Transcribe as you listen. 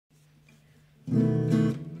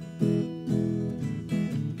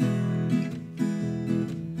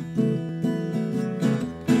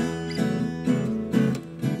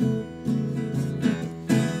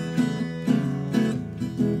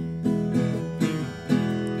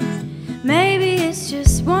Maybe it's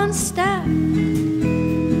just one step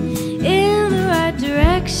in the right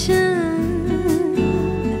direction,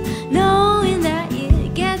 knowing that you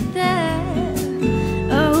get there.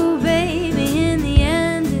 Oh baby, in the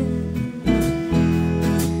end,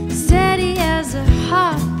 steady as a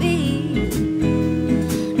heartbeat,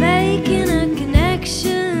 making a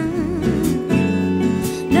connection,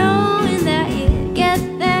 knowing that you get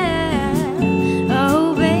there.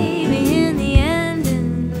 Oh baby, in the end.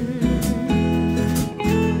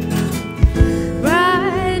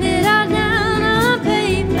 Write it all down on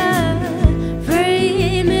paper,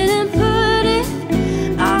 frame it and put it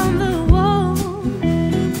on the wall.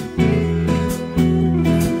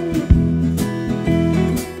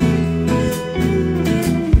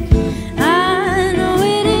 I know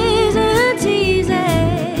it isn't easy,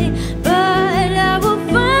 but I will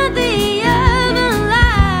find the other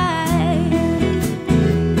light.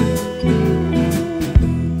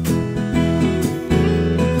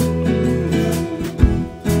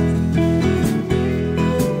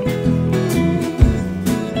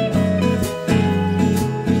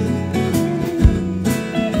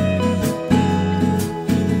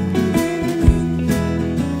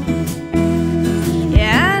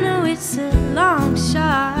 Yeah, I know it's a long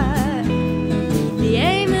shot. The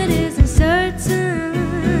aim it isn't certain.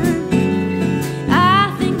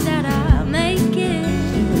 I think that I'll make it.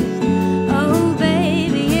 Oh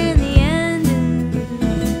baby, in the end.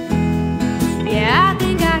 Yeah, I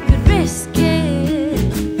think I could risk it.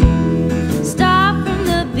 Start from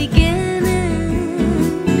the beginning,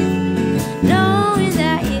 knowing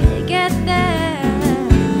that you get there.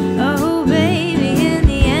 Oh baby, in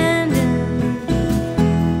the end.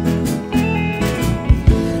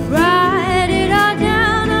 Write it all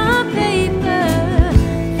down on paper,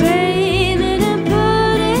 frame it and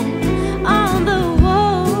put it on the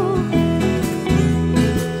wall.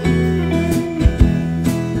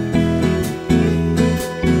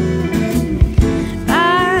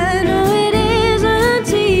 I know it isn't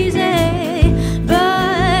easy,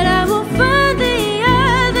 but I will find the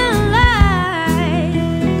other light.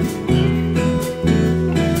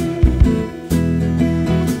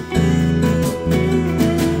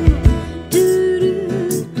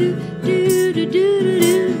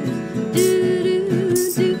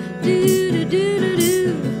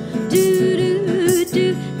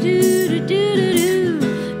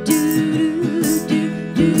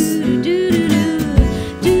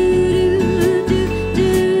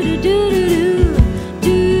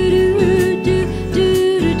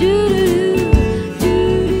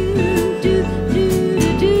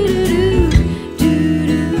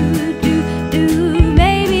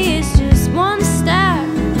 Maybe it's just one step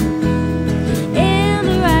in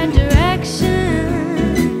the right direction,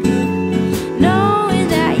 knowing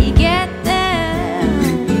that you get there.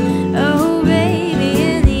 Oh baby,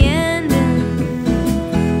 in the end,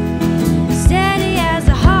 steady as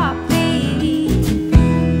a heartbeat,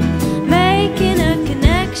 making a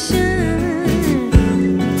connection,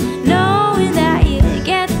 knowing that you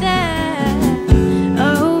get there.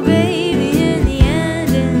 Oh baby, in the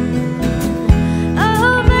end.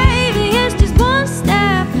 Oh baby, it's just one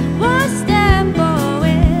step, oh,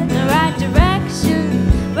 in the right direction,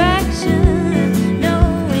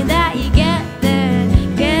 knowing that you get there.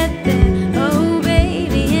 Oh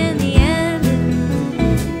baby, in the end,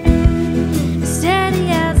 steady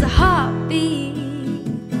as a heartbeat,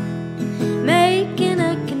 making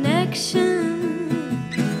a connection,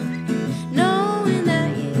 knowing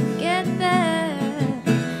that you get there.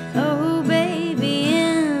 Oh baby,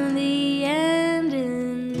 in the end.